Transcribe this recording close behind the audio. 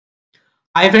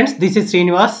Hi friends, this is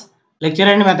Srinivas,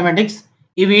 lecturer in mathematics.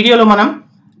 ఈ వీడియోలో మనం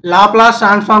లాప్లాస్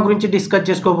ట్రాన్స్ఫార్మ్ గురించి డిస్కస్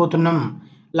చేసుకోబోతున్నాం.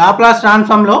 లాప్లాస్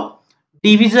ట్రాన్స్ఫార్మ్ లో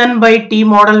డివిజన్ బై టీ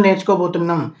మోడల్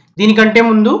నేర్చుకోబోతున్నాం. దీనికంటే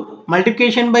ముందు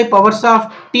multiplication by powers of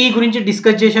tea గురించి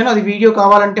డిస్కస్ చేశాను. అది వీడియో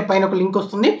కావాలంటే పైన ఒక లింక్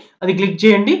వస్తుంది, అది క్లిక్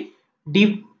చేయండి.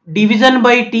 డివిజన్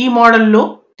బై టీ మోడల్లో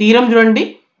థీరం చూడండి.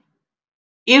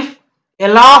 If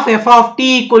L of f of t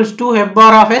equals to f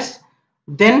bar of s,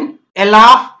 then L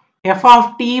of f of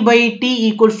t by t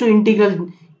equals to integral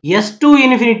s to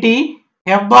infinity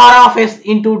f bar of s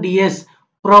into ds,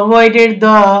 provided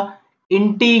the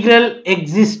integral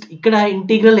exist. ఇక్కడ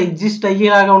integral exist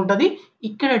అయ్యేలాగా ఉంటుంది.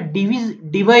 ఇక్కడ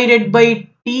divided by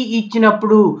t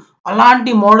ఇచ్చినప్పుడు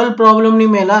అలాంటి model problem ని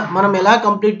మనం ఎలా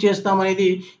complete చేస్తాం అనేది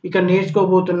ఇక్కడ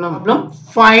నేర్చుకోబోతున్నాం.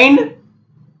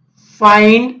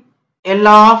 Find L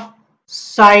of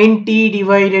sin t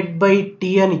divided by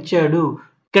t అని ఇచ్చాడు.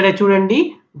 ఇక్కడ చూడండి,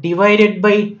 డివైడెడ్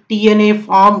బై t అనే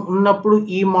ఫామ్ ఉన్నప్పుడు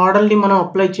ఈ మోడల్ని మనం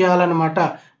అప్లై చేయాలన్నమాట.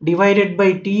 డివైడెడ్ బై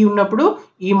t ఉన్నప్పుడు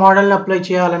ఈ మోడల్ని అప్లై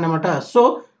చేయాలన్నమాట. సో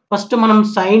ఫస్ట్ మనం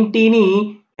sin t ని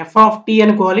f of t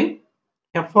అనుకోవాలి.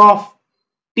 f of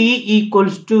t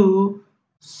equals to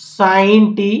sin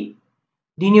t.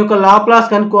 దీని యొక్క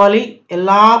లాప్లాస్ కనుక్కోవాలి.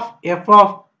 L of f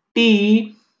of t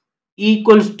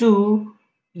equals to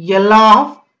L of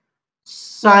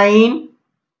sin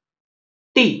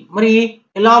t. మరి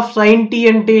L of sin t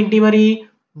అంటే ఏంటి? మరి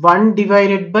 1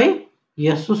 divided by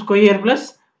s square plus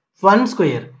 1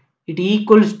 square. It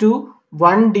equals to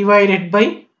 1 divided by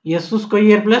s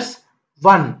square plus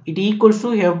 1. It equals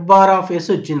to f bar of s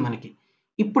వచ్చింది మనకి.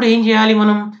 ఇప్పుడు ఏం చేయాలి?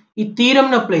 మనం ఈ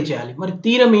థీరంని అప్లై చేయాలి. మరి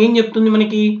థీరం ఏం చెప్తుంది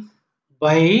మనకి?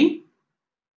 By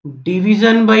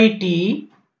division by t,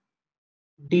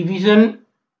 division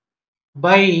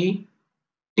by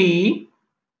t,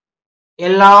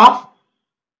 L of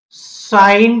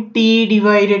sin t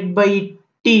divided by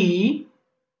t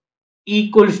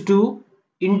equals to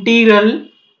integral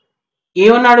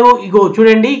ఏమన్నాడు? ఇగో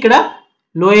చూడండి, ఇక్కడ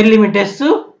lower limit s,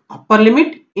 upper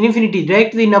limit infinity.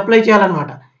 Direct దీన్ని అప్లై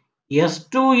చేయాలన్నమాట. s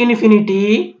to infinity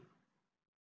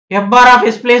f bar of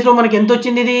s place లో మనకి ఎంత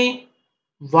వచ్చింది? ఇది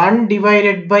 1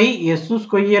 divided by s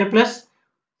square plus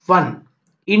 1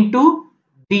 into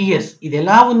ds. ఇది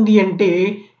ఎలా ఉంది అంటే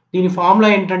దీని ఫార్ములా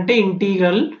ఏంటంటే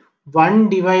integral 1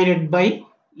 divided by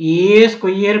a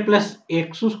square plus x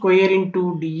square into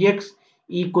dx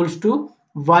equals to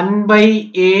 1 by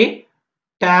a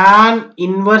tan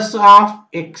inverse of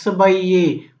x by a.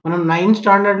 మనం 9th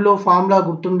స్టాండర్డ్ లో ఫార్ములా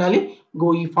గుర్తుండాలి.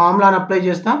 ఈ ఫార్ములాని అప్లై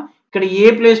చేస్తాం. ఇక్కడ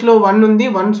ఏ ప్లేస్ లో 1 ఉంది,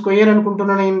 1 స్క్వేర్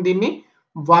అనుకుంటున్నాను నేను దీన్ని.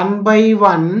 1 by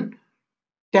 1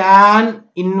 tan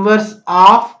inverse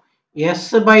of s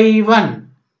by 1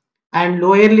 and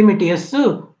lower limit s,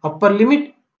 upper limit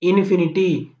infinity.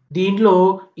 దీంట్లో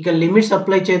ఇక లిమిట్స్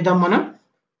అప్లై చేద్దాం మనం.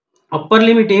 అప్పర్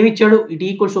లిమిట్ ఏమి ఇచ్చాడు? ఇట్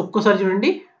ఈక్వల్స్ ఒక్కసారి చూడండి,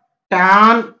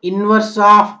 టాన్ ఇన్వర్స్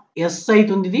ఆఫ్ s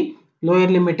అవుతుంది ఇది.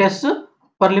 Lower limit s,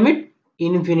 upper limit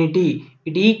infinity.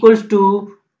 It equals to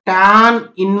tan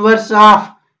inverse of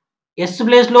s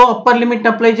place లో అప్పర్ లిమిట్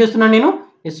అప్లై చేస్తున్నాను నేను,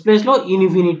 s ప్లేస్ లో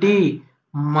infinity,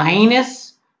 minus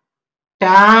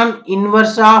tan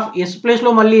inverse of s place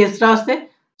లో మళ్ళీ s రాస్తే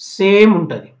same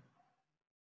ఉంటుంది.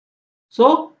 సో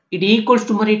ఇట్ ఈక్వల్స్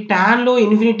టు, మరి tan లో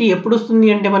ఇన్ఫినిటీ ఎప్పుడు వస్తుంది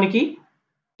అంటే మనకి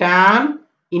టాన్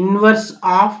ఇన్వర్స్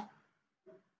ఆఫ్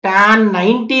టాన్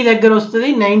 90 దగ్గర వస్తుంది.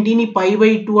 90ని పై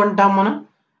బై 2 అంటాం మనం.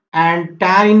 And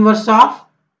tan inverse of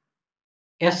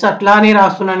yes అట్లానే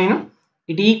రాస్తున్నా నేను.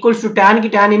 ఇట్ ఈక్వల్స్ టు టాన్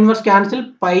కి tan inverse cancel,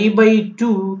 pi by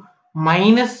 2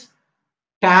 minus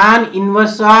tan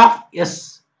inverse of yes.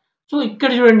 So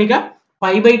ఇక్కడ చూడండి, ఇక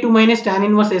pi by 2 minus tan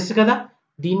inverse yes కదా.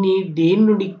 దీన్ని దేని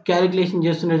నుండి క్యాలిక్యులేషన్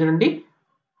చేస్తున్నారు చూడండి,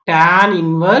 tan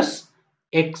inverse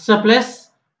X plus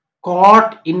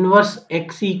cot inverse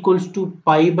X equals to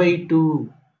pi by 2.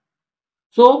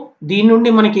 So దీని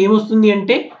నుండి మనకి ఏమొస్తుంది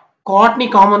అంటే కాట్ ని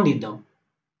కామన్ తీద్దాం.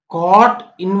 Cot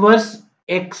inverse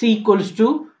X equals to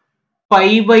pi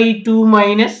by 2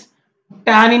 minus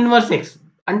tan inverse X.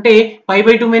 అంటే pi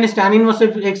by 2 minus tan inverse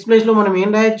X place లో మనం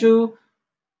ఏం రాయొచ్చు?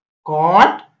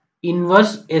 కాట్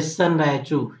ఇన్వర్స్ ఎస్ అని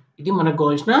రాయొచ్చు. ఇది మనకు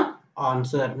కావాల్సిన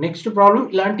ఆన్సర్. నెక్స్ట్ ప్రాబ్లం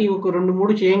ఇలాంటి ఒక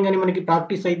 2-3 చేయంగానే మనకి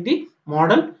ప్రాక్టీస్ అయింది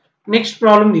మోడల్. నెక్స్ట్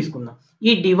ప్రాబ్లం తీసుకుందాం.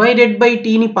 ఈ డివైడెడ్ బై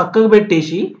టీని పక్కకు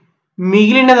పెట్టేసి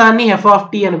మిగిలిన దాన్ని ఎఫ్ ఆఫ్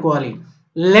టీ అనుకోవాలి.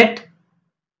 Let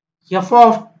F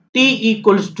of tea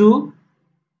equals to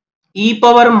ఈ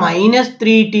పవర్ మైనస్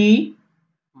 3t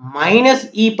మైనస్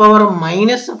ఈ పవర్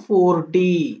మైనస్ 4t.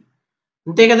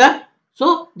 అంతే కదా. సో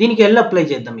దీనికి ఎల్ అప్లై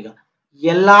చేద్దాం. ఇక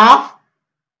L of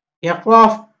F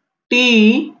of tea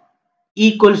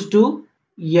equals to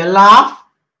L of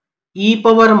ఈ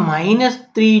పవర్ మైనస్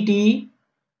 3t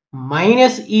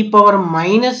మైనస్ ఈ పవర్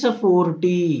మైనస్ 4t.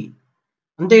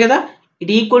 అంతే కదా.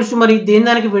 ఇట్ ఈక్వల్స్ టు మరి దేని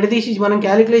దానికి విడదీసి మనం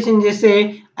క్యాలిక్యులేషన్ చేస్తే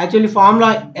యాక్చువల్లీ ఫార్ములా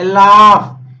ఎల్ ఆఫ్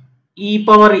ఈ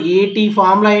పవర్ ఏటీ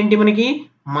ఫార్ములా ఏంటి మనకి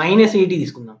 -80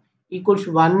 తీసుకుందాం ఈక్వల్స్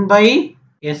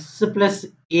 1/s ప్లస్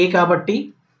ఏ కాబట్టి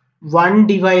 1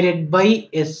 divided by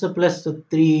s plus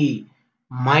 3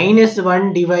 -1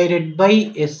 divided by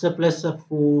s plus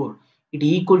 4 it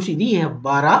equals ఇది f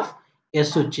బార్ ఆఫ్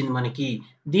s వచ్చింది మనకి.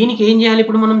 దీనికి ఏం చేయాలి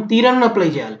ఇప్పుడు మనం థీరం అప్లై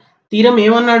చేయాలి. థీరం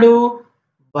ఏమన్నాడు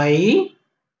by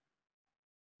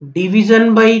division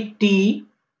by t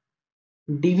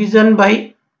division by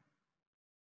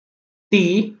t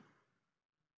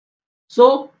so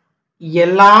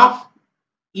L of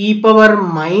e power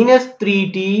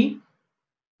 -3t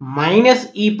minus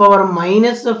e power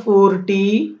 -4t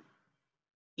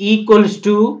equals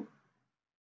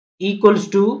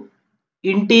to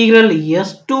integral s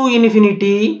to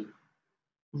infinity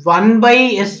 1 by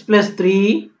s plus 3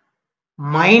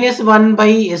 minus 1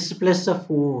 by s plus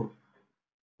 4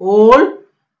 all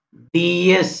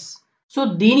ds. So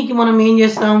దీనికి మనం ఏం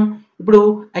చేస్తాం ఇప్పుడు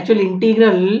actual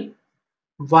integral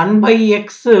 1/x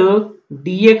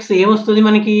dx ఏమొస్తుంది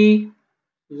మనకి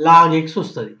log x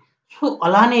వస్తుంది. So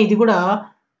అలానే ఇది కూడా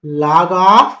log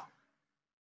of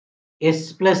s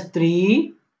plus 3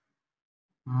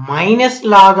 minus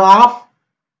log of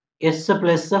s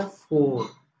plus 4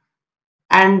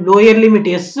 and lower limit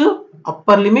s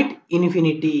upper limit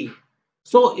infinity.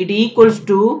 So it equals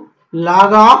to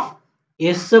log of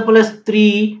s plus 3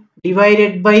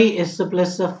 divided by s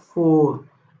plus 4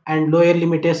 and lower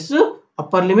limit s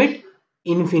upper limit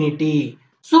infinity.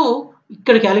 So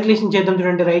ఇక్కడ calculation చేద్దాం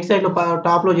చూడండి right side లో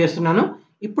top లో చేస్తున్నాను.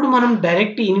 ఇప్పుడు మనం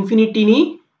direct ఇన్ఫినిటీని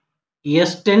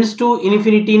s tends to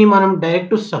ఇన్ఫినిటీని మనం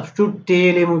direct substitute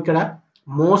చేయలేము. ఇక్కడ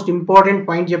మోస్ట్ ఇంపార్టెంట్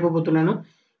పాయింట్ చెప్పబోతున్నాను.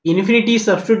 ఇన్ఫినిటీ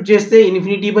సబ్స్టిట్యూట్ చేస్తే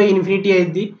ఇన్ఫినిటీ బై ఇన్ఫినిటీ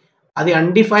అయింది, అది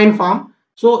అన్డిఫైన్ ఫామ్.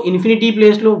 సో ఇన్ఫినిటీ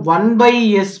ప్లేస్లో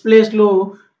 1/s ప్లేస్లో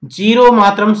 0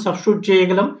 మాత్రం సబ్స్టిట్యూట్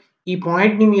చేయగలం. ఈ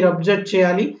పాయింట్ని మీరు అబ్జర్వ్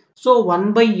చేయాలి. సో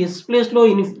 1/s ప్లేస్లో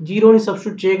 0ని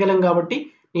సబ్స్టిట్యూట్ చేయగలం కాబట్టి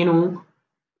నేను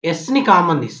ఎస్ని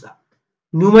కామన్ తీస్తా.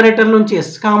 న్యూమరేటర్ నుంచి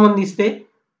ఎస్ కామన్ తీస్తే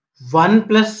 1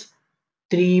 +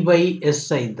 3/s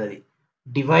అవుతుంది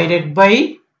డివైడెడ్ బై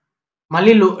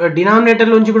మళ్ళీ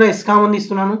డినామినేటర్ నుంచి కూడా ఎస్ కామన్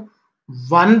తీస్తున్నాను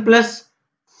 1 +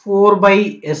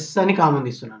 4/s అని కామన్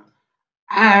తీస్తున్నాను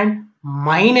అండ్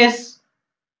మైనస్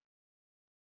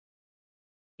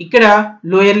ఇక్కడ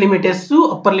lower limit yes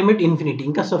upper limit infinity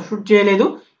ఇంకా సబ్స్టిట్యూట్ చేయలేదు.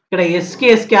 ఇక్కడ ఎస్కి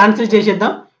ఎస్ క్యాన్సిల్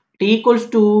చేసేద్దాం. It equals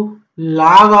to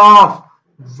log of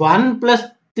 1 +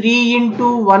 3 ×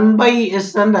 1/s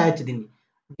అని రాయొచ్చు దీన్ని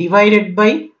డివైడెడ్ బై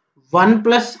 1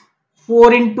 + 4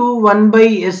 ×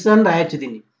 1/s అని రాయొచ్చు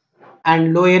దీన్ని and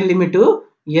lower limit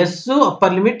yes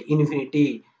upper limit infinity.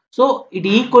 So it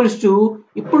equals to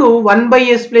ఇప్పుడు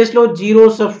 1/s ప్లేస్లో 0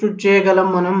 సబ్స్టిట్యూట్ చేయగలం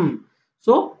మనం.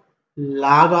 So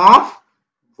log of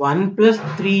 1 +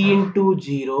 3 ×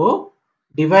 0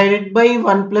 divided by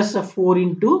 1 + 4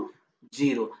 ×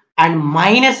 0 and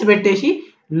minus పెట్టేసి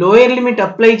లోయర్ లిమిట్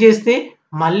అప్లై చేస్తే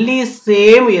మళ్ళీ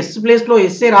సేమ్ ఎస్ ప్లేస్లో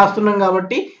ఎస్ఏ రాస్తున్నాం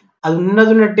కాబట్టి అది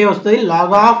ఉన్నట్టే వస్తుంది.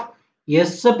 Log of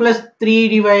s + 3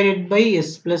 divided by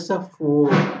s + 4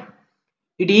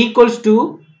 it equals to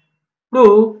ఇప్పుడు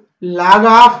లాగ్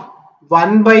ఆఫ్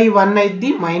 1/1 అయింది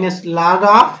minus log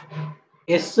of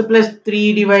s + 3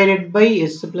 divided by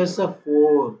s +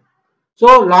 4. So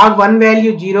log 1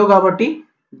 value 0 కాబట్టి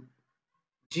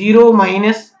 0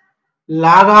 minus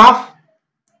log of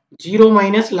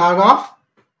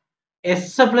s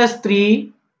 + 3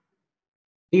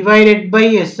 divided by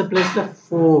s +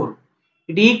 4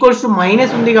 it equals to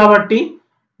minus ఉంది కాబట్టి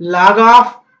log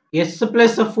of s +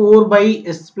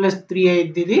 4/s + 3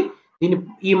 అయింది. దీని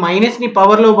ఈ minus ని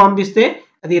power లో పంపిస్తే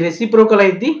అది రెసిప్రోకల్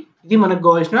అయింది. ఇది మనకు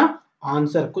కావాల్సిన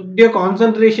ఆన్సర్. కొద్దిగా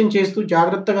కాన్సన్ట్రేషన్ చేస్తూ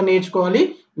జాగ్రత్తగా నేర్చుకోవాలి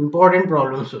important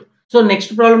problems. So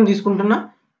next problem తీసుకుంటున్నా.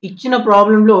 ఇచ్చిన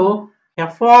ప్రాబ్లంలో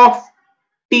f of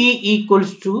t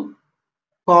equals to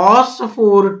cos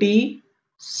 4t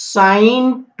sin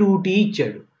 2t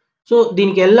ఇచ్చాడు. సో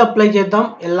దీనికి L అప్లై చేద్దాం.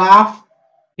 L of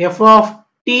f of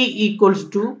t equals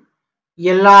to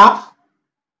L of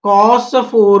cos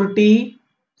 4t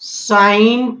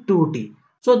sin 2t.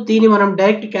 So దీన్ని మనం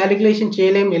direct calculation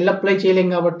చేయలేం, L apply చేయలేం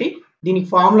కాబట్టి దీనికి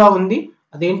ఫార్ములా ఉంది.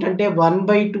 అదేంటంటే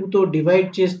 1/2తో డివైడ్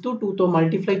చేస్తూ 2తో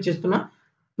మల్టిప్లై చేస్తున్నా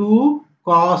 2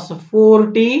 cos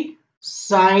 4t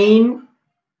sin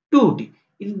 2t.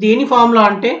 ఇది దేని ఫార్ములా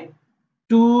అంటే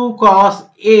 2 cos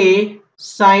a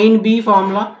sin b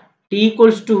formula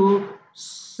equals to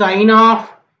sin of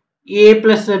a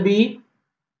plus b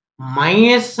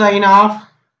minus sin of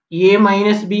a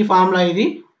minus b formula ఇది.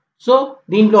 సో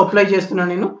దీంట్లో అప్లై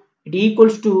చేస్తున్నాను నేను. It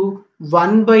equals to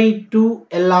 1/2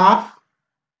 L of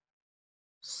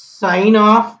sine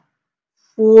of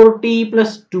 4t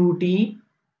plus 2t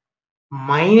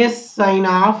minus sine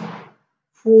of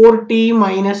 4t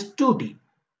minus 2t.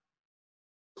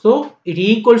 So it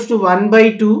equals to 1 by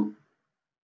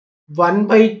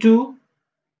 2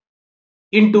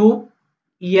 into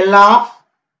L of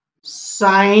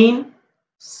sine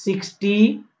 60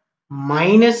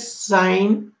 minus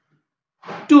sine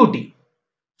 2t.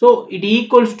 So it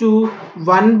equals to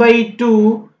 1 by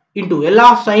 2 into L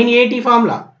of sine 80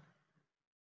 formula.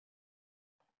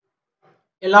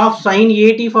 L of sine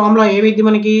 80 formula ఏమైంది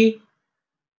మనకి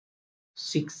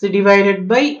 6 divided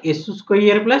by s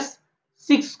square plus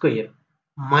 6 square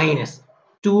minus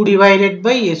 2 divided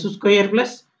by s square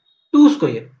plus 2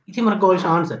 square. ఇది మనకు కావాల్సిన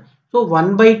answer. So 1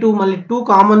 by 2 మళ్ళీ 2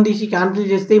 common తీసి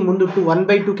cancel చేస్తే ముందు 1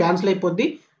 by 2 cancel అయిపోద్ది.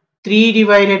 3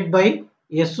 divided by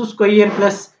s square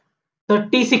plus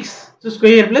 36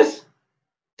 square plus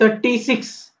 36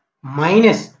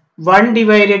 minus 1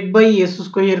 divided by s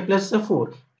square plus 4.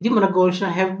 ఇది మనకు కావాల్సిన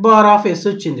f bar of s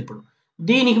వచ్చింది. ఇప్పుడు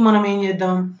దీనికి మనం ఏం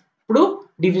చేద్దాం, ఇప్పుడు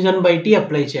డివిజన్ బై టీ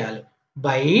అప్లై చేయాలి.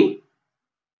 By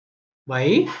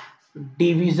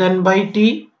division by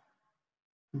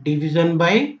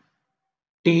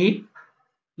tea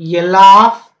L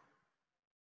of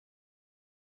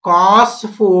cos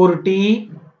 4t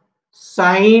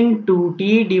sin 2t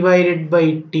divided by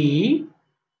t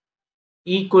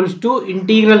equals to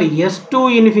integral s to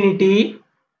infinity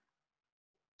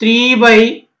 3 by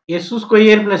s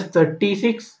square plus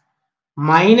 36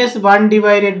 minus 1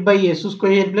 divided by s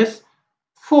square plus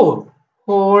 4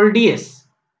 whole ds.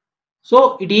 So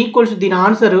it equals to the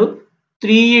answer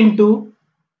 3 into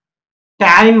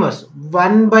tan inverse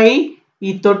 1 by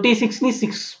ఈ 36 ని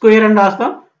 6 square అని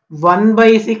రాస్తాం. 1 by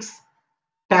 6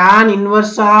 tan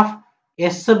inverse of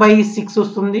s by 6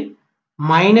 వస్తుంది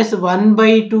minus 1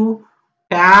 by 2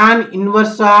 tan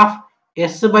inverse of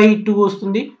s by 2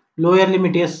 వస్తుంది. Lower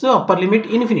limit s, upper limit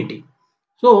infinity.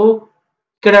 So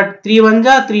ఇక్కడ 3 1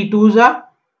 జా 3 2 జా.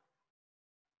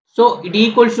 So it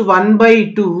equals to 1 by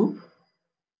 2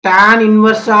 tan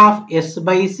inverse of s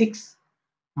by 6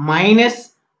 minus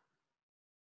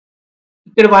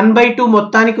ఇక్కడ 1 by 2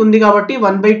 మొత్తానికి ఉంది కాబట్టి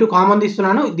 1 by 2 common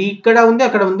తీస్తున్నాను. ఇది ఇక్కడ ఉంది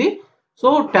అక్కడ ఉంది. So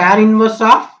tan inverse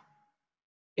of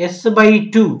s by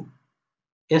 2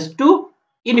 s to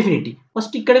infinity.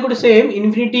 First ఇక్కడ కూడా సేమ్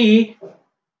ఇన్ఫినిటీ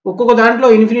ఒక్కొక్క దాంట్లో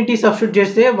ఇన్ఫినిటీ సబ్స్టిట్యూట్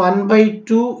చేస్తే 1 by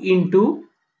 2 into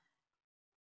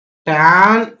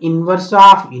tan inverse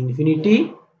of infinity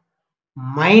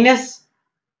minus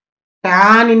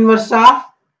tan inverse of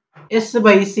s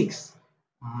by 6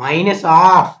 minus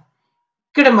of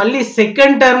ఇక్కడ మళ్ళీ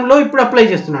సెకండ్ టర్మ్ లో ఇప్పుడు అప్లై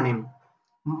చేస్తున్నాను. నేను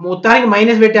మొత్తానికి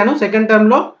మైనస్ పెట్టాను. సెకండ్ టర్మ్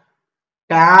లో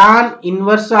tan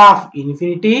inverse of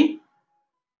infinity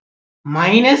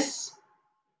minus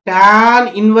tan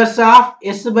inverse of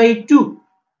s by 2.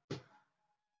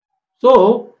 So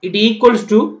it equals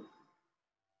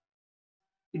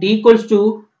to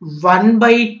 1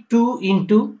 by 2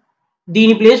 into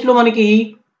దీని ప్లేస్ లో మనకి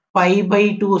పై బై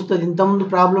 2 వస్తుంది. ఇంతకుముందు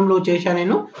ప్రాబ్లంలో చేశాను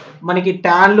నేను. మనకి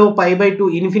tan లో పై బై 2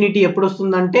 ఇన్ఫినిటీ ఎప్పుడు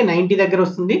వస్తుందంటే 90 దగ్గర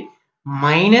వస్తుంది.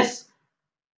 Minus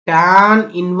tan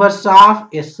inverse of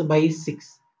s by 6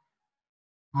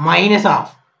 minus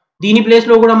of దీని ప్లేస్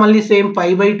లో కూడా మళ్ళీ సేమ్ పై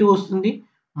బై 2 వస్తుంది.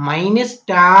 Minus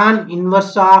tan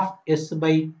inverse of s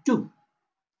by 2.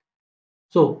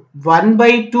 So 1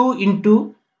 by 2 into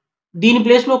దీని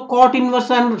ప్లేస్ లో cot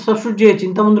ఇన్వర్స్ అని సబ్స్టిట్యూట్ చేయొచ్చు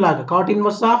ఇంతకుముందు లాగా. cot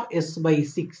inverse of s by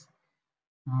 6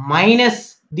 minus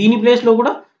దీని ప్లేస్ లో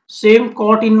కూడా సేమ్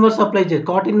cot ఇన్వర్స్ అప్లై చేయాలి.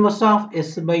 cot inverse of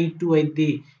s by 2 అయితే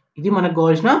ఇది మనకు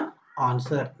కావాల్సిన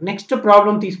ఆన్సర్. నెక్స్ట్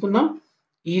ప్రాబ్లం తీసుకుందాం.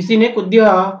 ఈజీనే,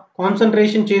 కొద్దిగా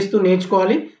కాన్సన్ట్రేషన్ చేస్తూ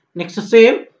నేర్చుకోవాలి. Next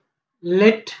same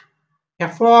let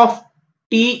f of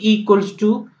t equals to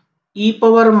e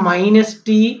power minus t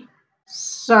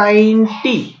sin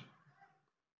t.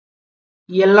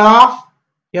 L of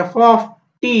f of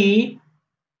t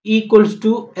equals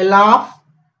to L of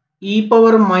e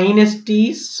power minus t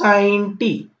sin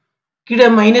t. ఇక్కడ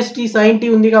minus tea sin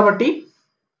t ఉంది కాబట్టి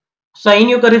sign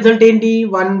యొక్క result ఏంటి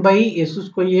 1 by s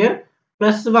square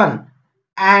plus 1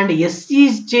 and s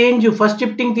is change. First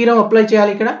shifting theorem apply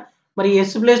చేయాలి ఇక్కడ. మరి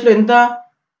s place లో ఎంత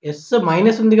s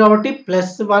మైనస్ ఉంది కాబట్టి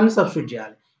ప్లస్ 1 సబ్స్టిట్యూట్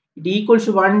చేయాలి. It equals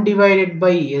 1 divided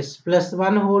by s plus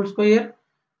 1 whole square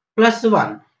plus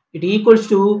 1. It equals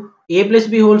to a plus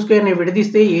b whole square ని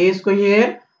విడదీస్తే a square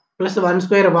plus 1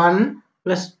 square 1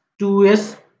 plus 2s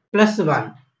plus 1.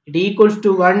 It equals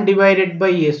to 1 divided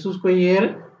by s square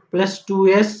plus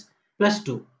 2s plus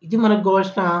 2. ఇది మనకు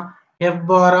కావాల్సిన f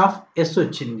bar of s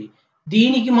వచ్చింది.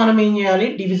 దీనికి మనం ఏం చేయాలి,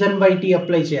 division by tea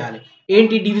apply చేయాలి.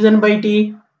 ఏంటి division by tea?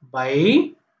 By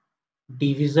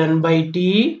division by tea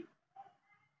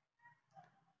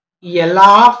L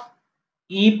of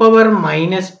e power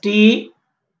minus t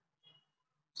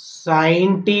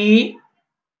sin t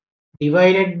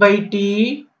divided by t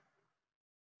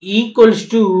equals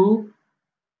to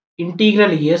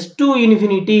integral s to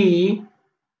infinity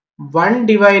 1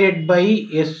 divided by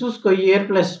s square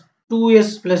plus 2s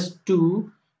plus 2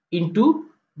 into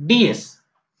ds.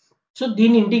 So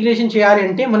దీన్ని integration చేయాలి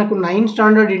అంటే మనకు 9th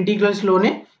standard integrals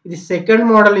లోనే ఇది second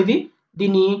model.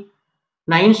 దీన్ని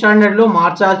 9th standard లో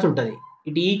మార్చాల్సి ఉంటుంది.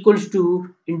 It equals to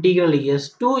integral s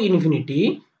to infinity,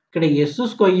 ఇక్కడ yes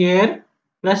square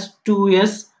plus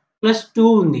 2s plus 2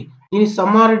 ఉంది. దీన్ని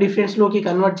సమ్ ఆర్ డిఫరెన్స్ లోకి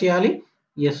కన్వర్ట్ చేయాలి.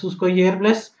 Yes square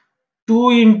plus 2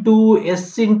 into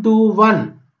yes into 1,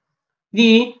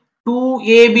 ఇది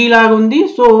 2ab లాగా ఉంది.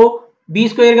 సో బి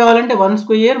స్క్వేర్ కావాలంటే 1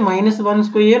 square minus 1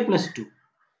 square plus 2.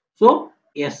 So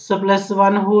S plus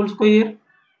 1 whole square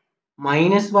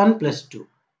minus 1 plus 2,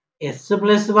 S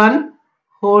plus 1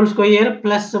 whole square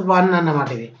plus 1 అన్నమాట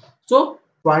ఇది. So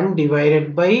 1 divided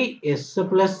by S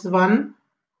plus 1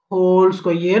 whole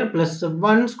square plus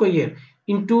 1 square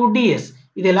into DS.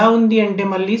 ఇది ఎలా ఉంది అంటే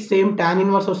మళ్ళీ సేమ్ టాన్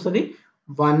ఇన్వర్స్ వస్తుంది.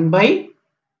 1 by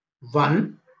 1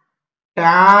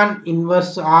 tan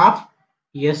inverse of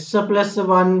s plus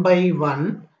 1 by 1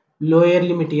 lower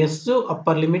limit s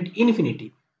upper limit infinity.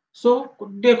 So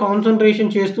కొద్దిగా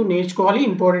concentration చేస్తూ నేర్చుకోవాలి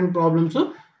important problems.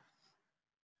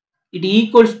 It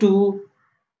equals to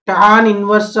tan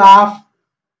inverse of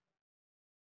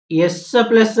s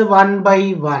plus 1 by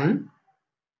 1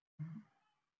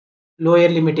 lower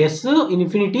limit s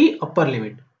infinity upper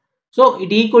limit. So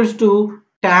it equals to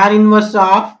tan inverse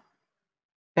of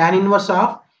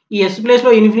ఈ yes place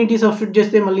లో infinity substitute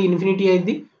చేస్తే మళ్ళీ infinity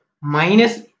అయింది,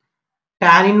 minus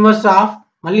tan inverse of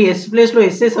మళ్ళీ yes place లో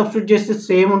SA substitute చేస్తే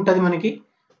same ఉంటుంది మనకి.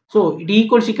 సో ఇట్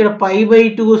ఈక్వల్స్ ఇక్కడ పై బై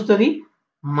 2 వస్తుంది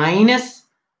minus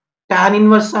tan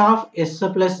inverse of S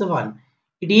plus 1.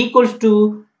 It equals to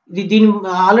దీని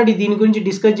ఆల్రెడీ దీని గురించి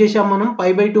డిస్కస్ చేసాం మనం.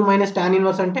 Pi by 2 minus tan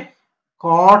inverse అంటే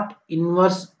cot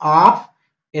inverse of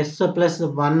S plus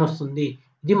 1 వస్తుంది.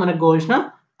 ఇది మనకు కావాల్సిన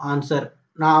ఆన్సర్.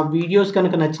 నా వీడియోస్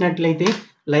కనుక నచ్చినట్లయితే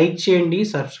లైక్ చేయండి,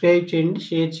 సబ్స్క్రైబ్ చేయండి,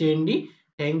 షేర్ చేయండి.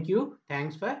 Thank you.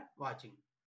 Thanks for watching.